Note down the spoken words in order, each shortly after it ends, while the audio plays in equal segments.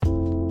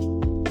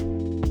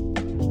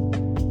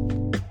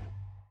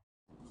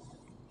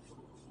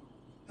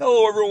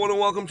Hello everyone and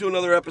welcome to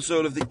another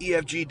episode of the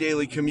EFG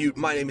Daily Commute.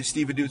 My name is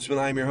Steven Dutzman,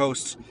 I am your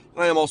host,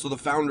 and I am also the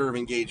founder of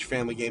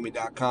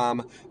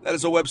EngageFamilyGaming.com. That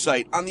is a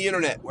website on the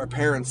internet where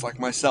parents like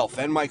myself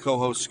and my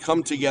co-hosts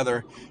come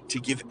together to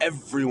give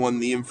everyone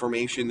the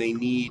information they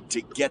need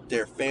to get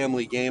their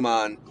family game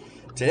on.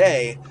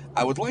 Today,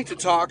 I would like to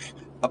talk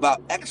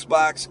about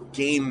Xbox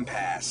Game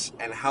Pass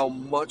and how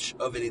much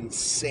of an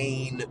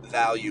insane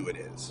value it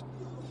is.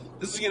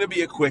 This is going to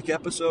be a quick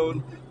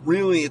episode.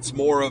 Really, it's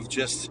more of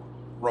just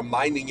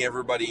reminding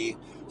everybody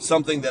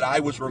something that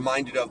I was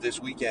reminded of this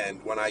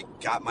weekend when I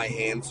got my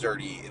hands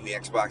dirty in the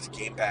Xbox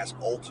Game Pass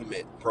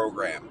Ultimate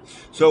program.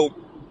 So,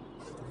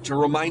 to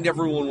remind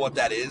everyone what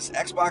that is,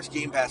 Xbox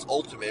Game Pass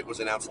Ultimate was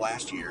announced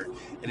last year,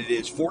 and it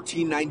is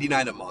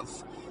 $14.99 a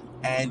month,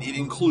 and it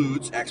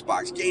includes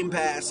Xbox Game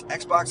Pass,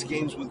 Xbox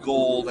Games with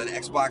Gold, and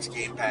Xbox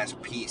Game Pass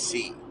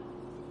PC,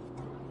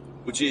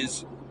 which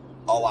is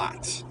a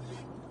lot.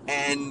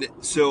 And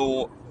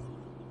so,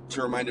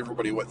 to remind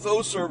everybody what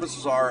those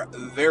services are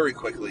very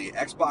quickly,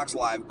 Xbox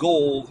Live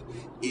Gold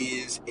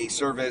is a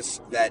service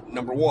that,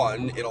 number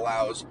one, it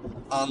allows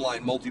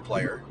online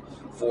multiplayer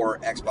for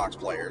Xbox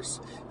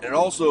players, and it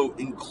also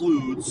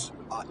includes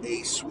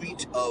a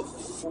suite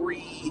of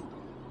free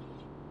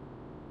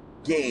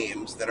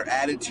games that are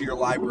added to your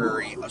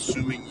library,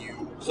 assuming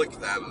you click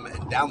them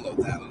and download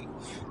them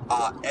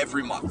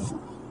every month.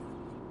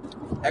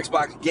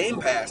 Xbox Game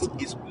Pass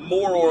is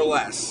more or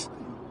less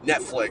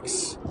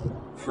Netflix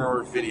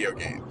for video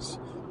games.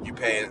 You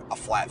pay a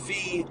flat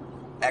fee.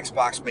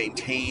 Xbox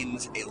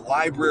maintains a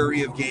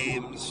library of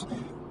games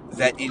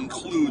that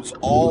includes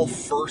all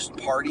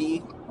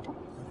first-party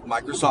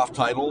Microsoft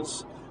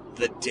titles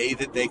the day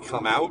that they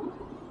come out,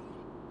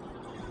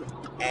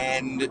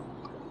 and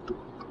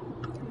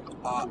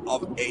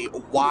of a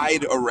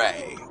wide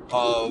array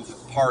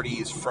of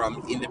parties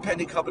from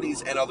independent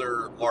companies and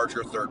other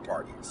larger third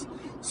parties.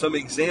 Some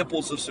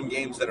examples of some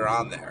games that are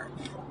on there.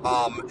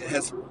 It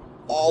has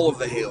all of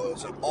the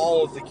Halos and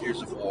all of the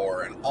Gears of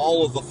War and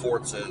all of the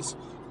Forzas,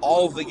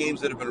 all of the games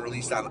that have been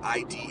released on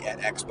ID at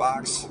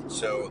Xbox.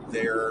 So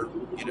they're,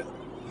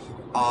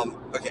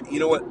 okay, you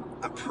know what?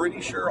 I'm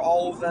pretty sure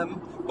all of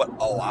them, but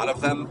a lot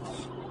of them.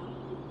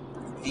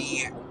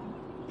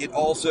 It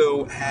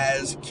also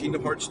has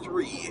Kingdom Hearts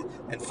 3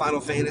 and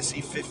Final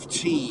Fantasy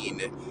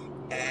 15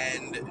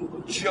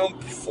 and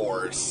Jump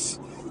Force,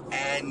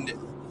 and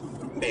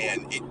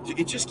man,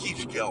 it just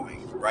keeps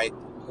going, right?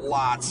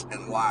 Lots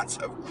and lots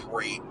of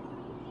great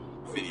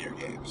video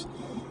games.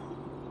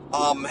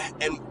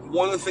 And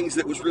one of the things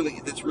that's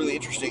really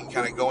interesting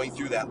kind of going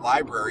through that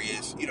library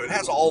is, it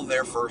has all of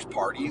their first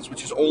parties,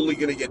 which is only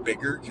going to get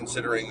bigger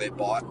considering they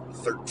bought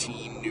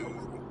 13 new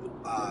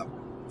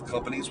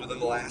companies within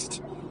the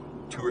last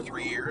 2 or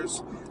 3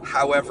 years.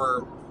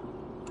 However,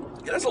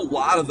 it has a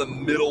lot of the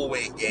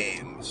middleweight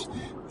games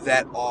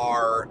that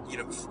are,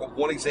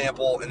 one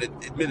example, and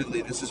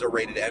admittedly this is a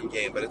rated M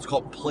game, but it's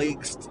called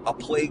A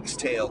Plague's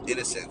Tale: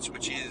 Innocence,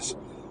 which is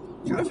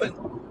kind of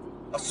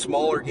a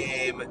smaller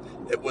game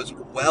that was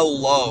well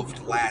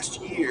loved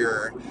last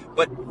year,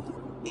 but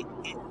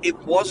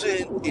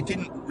it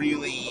didn't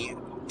really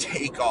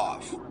take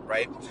off,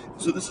 right?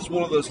 So this is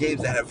one of those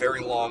games that had a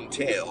very long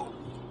tail,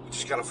 which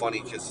is kind of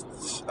funny because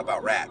it's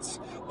about rats.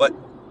 But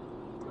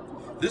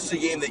this is a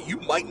game that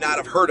you might not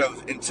have heard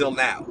of until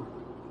now.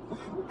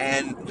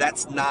 And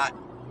that's not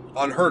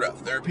unheard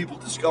of. There are people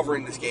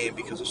discovering this game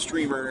because of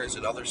streamers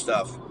and other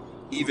stuff,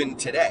 even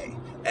today.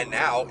 And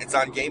now it's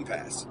on Game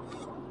Pass.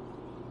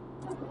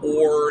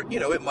 Or,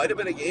 it might have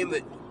been a game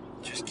that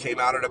just came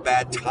out at a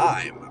bad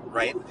time,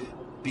 right?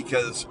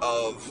 Because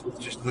of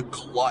just the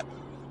glut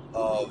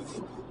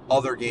of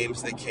other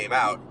games that came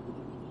out.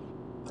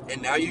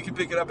 And now you can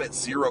pick it up at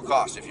zero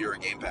cost if you're a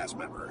Game Pass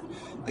member.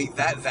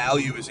 That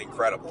value is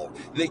incredible.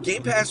 The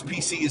Game Pass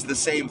PC is the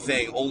same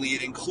thing, only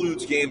it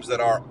includes games that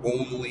are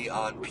only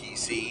on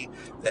PC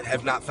that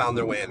have not found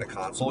their way into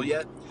console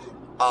yet.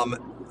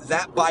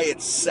 That by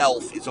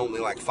itself is only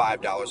like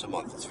 $5 a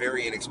month. It's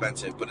very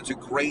inexpensive, but it's a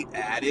great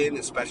add-in,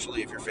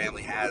 especially if your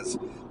family has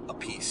a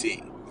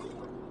PC.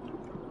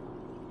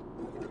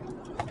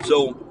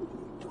 So,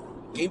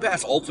 Game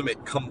Pass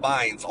Ultimate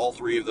combines all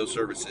three of those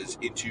services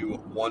into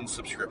one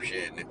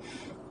subscription,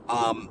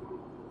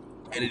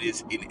 and it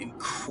is an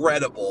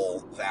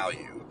incredible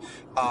value.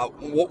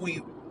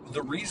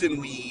 The reason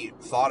we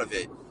thought of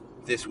it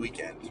this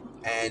weekend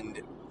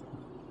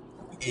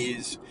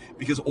is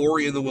because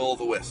Ori and the Will of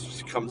the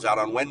Wisps comes out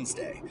on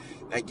Wednesday.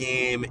 That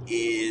game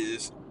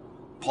is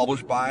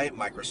published by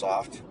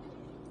Microsoft.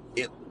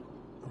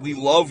 We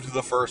loved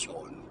the first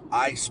one.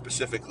 I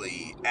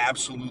specifically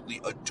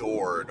absolutely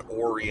adored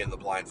Ori and the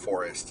Blind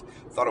Forest.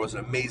 Thought it was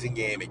an amazing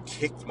game. It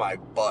kicked my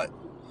butt,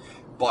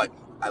 but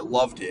I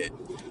loved it.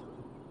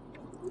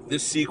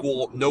 This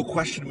sequel, no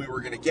question we were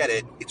going to get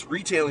it. It's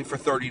retailing for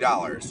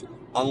 $30,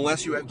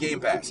 unless you have Game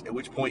Pass, at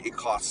which point it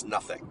costs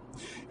nothing.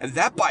 And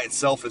that by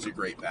itself is a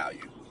great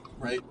value,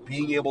 right?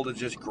 Being able to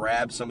just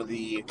grab some of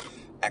the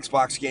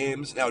Xbox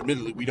games. Now,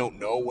 admittedly, we don't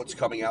know what's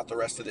coming out the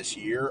rest of this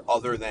year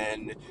other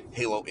than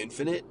Halo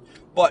Infinite,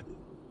 but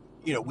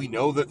we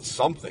know that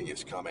something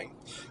is coming.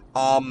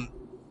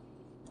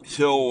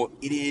 So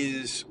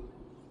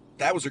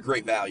that was a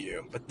great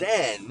value. But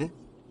then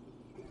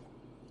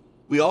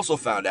we also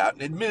found out,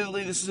 and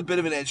admittedly this is a bit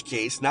of an edge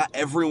case, not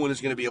everyone is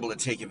going to be able to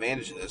take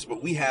advantage of this,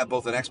 but we have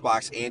both an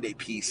Xbox and a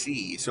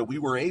PC, so we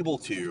were able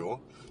to,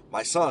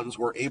 my sons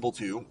were able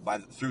to,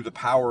 through the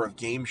power of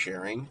game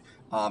sharing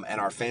and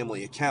our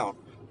family account,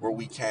 where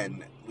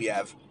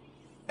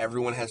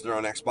everyone has their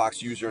own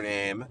Xbox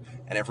username,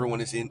 and everyone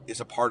is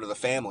a part of the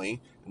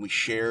family, and we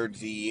shared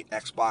the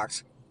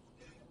Xbox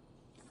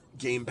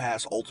Game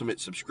Pass Ultimate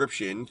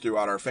subscription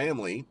throughout our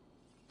family.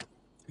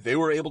 They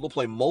were able to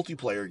play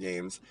multiplayer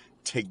games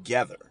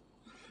together.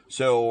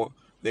 So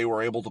they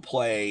were able to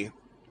play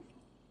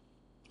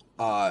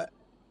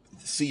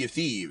Sea of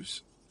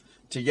Thieves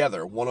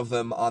together, one of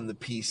them on the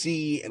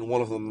PC and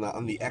one of them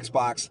on the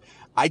Xbox.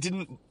 I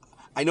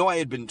know I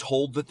had been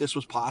told that this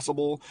was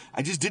possible.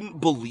 I just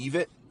didn't believe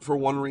it for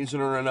one reason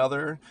or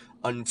another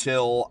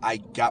until I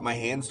got my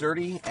hands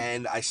dirty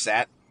and I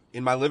sat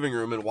in my living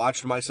room and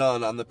watched my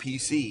son on the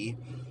PC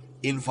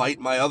invite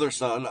my other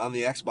son on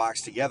the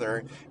Xbox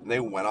together, and they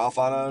went off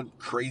on a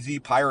crazy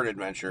pirate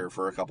adventure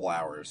for a couple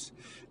hours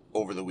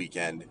over the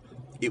weekend.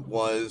 It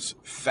was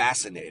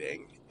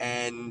fascinating,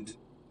 and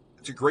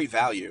it's a great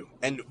value.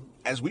 And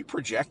as we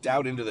project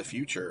out into the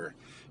future,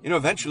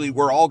 eventually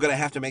we're all going to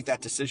have to make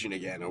that decision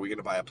again. Are we going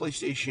to buy a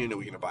PlayStation? Are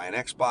we going to buy an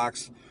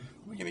Xbox?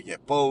 Are we going to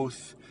get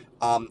both?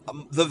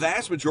 The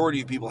vast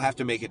majority of people have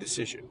to make a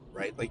decision,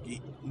 right? Like,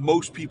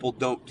 most people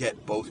don't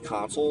get both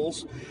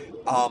consoles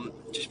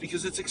just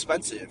because it's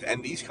expensive,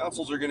 and these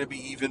consoles are going to be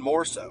even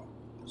more so.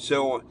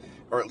 So,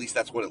 or at least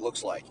that's what it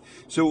looks like.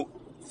 So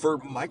for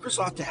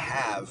Microsoft to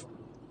have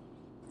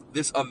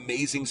this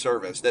amazing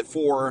service that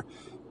for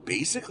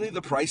basically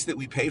the price that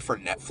we pay for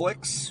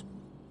Netflix,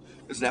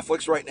 because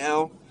Netflix right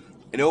now,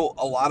 I know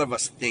a lot of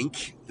us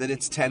think that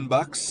it's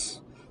 $10,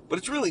 but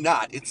it's really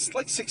not. It's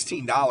like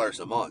 $16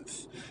 a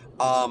month.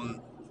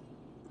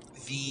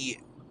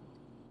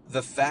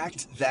 The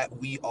fact that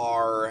we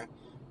are,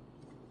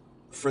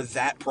 for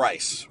that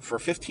price, for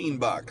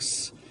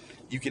 $15,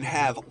 you can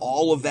have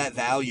all of that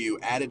value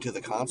added to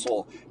the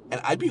console, and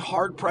I'd be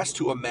hard pressed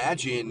to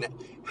imagine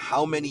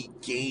how many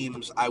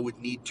games I would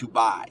need to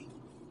buy,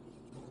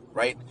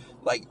 right?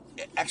 Like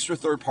extra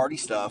third-party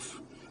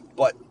stuff,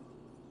 but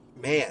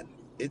man,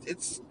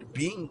 it's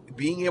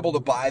being able to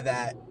buy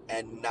that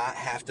and not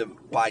have to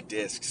buy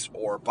discs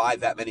or buy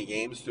that many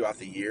games throughout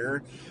the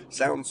year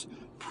sounds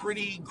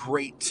pretty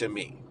great to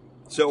me.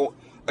 So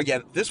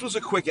again, this was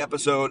a quick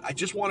episode. I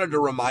just wanted to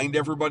remind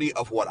everybody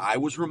of what I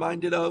was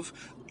reminded of,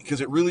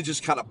 because it really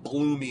just kind of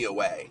blew me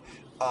away.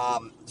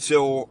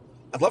 So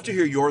I'd love to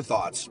hear your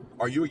thoughts.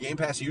 Are you a Game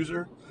Pass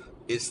user?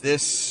 Is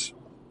this,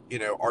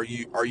 are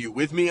you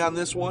with me on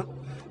this one?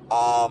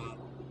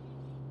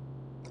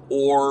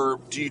 Or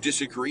do you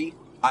disagree?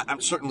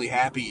 I'm certainly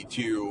happy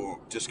to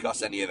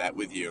discuss any of that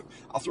with you.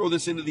 I'll throw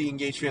this into the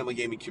Engage Family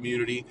Gaming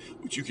community,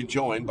 which you can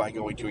join by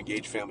going to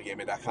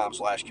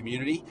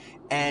engagefamilygaming.com/community,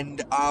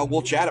 and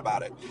we'll chat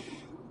about it.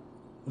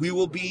 We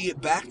will be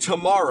back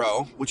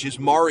tomorrow, which is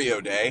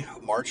Mario Day,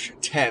 March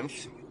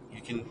 10th.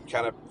 You can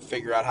kind of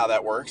figure out how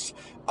that works.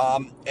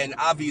 And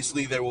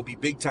obviously there will be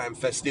big-time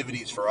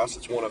festivities for us.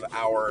 It's one of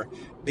our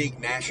big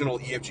national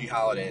EFG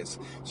holidays.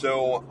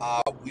 So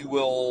we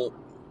will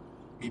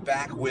be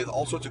back with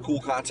all sorts of cool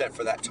content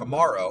for that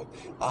tomorrow.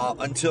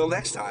 Until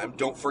next time,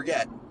 don't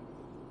forget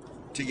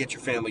to get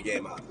your family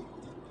game on.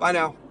 Bye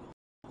now.